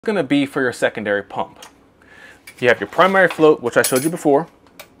Going to be for your secondary pump. You have your primary float, which I showed you before,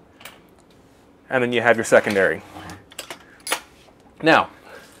 and then you have your secondary. Now,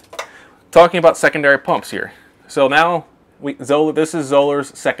 talking about secondary pumps here. So now, this is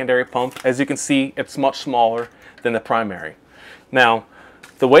Zolar's secondary pump. As you can see, it's much smaller than the primary. Now,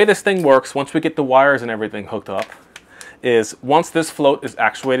 the way this thing works, once we get the wires and everything hooked up, is once this float is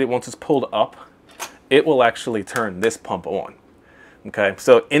actuated, once it's pulled up, it will actually turn this pump on. Okay,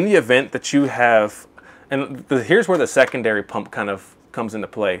 so in the event that you have, and here's where the secondary pump kind of comes into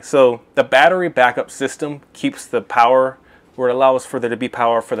play. So the battery backup system keeps the power where it allows for there to be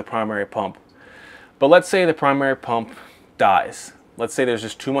power for the primary pump. But let's say the primary pump dies. Let's say there's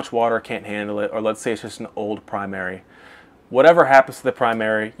just too much water, can't handle it, or let's say it's just an old primary. Whatever happens to the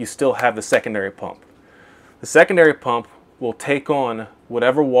primary, you still have the secondary pump. The secondary pump will take on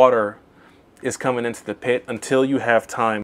whatever water is coming into the pit until you have time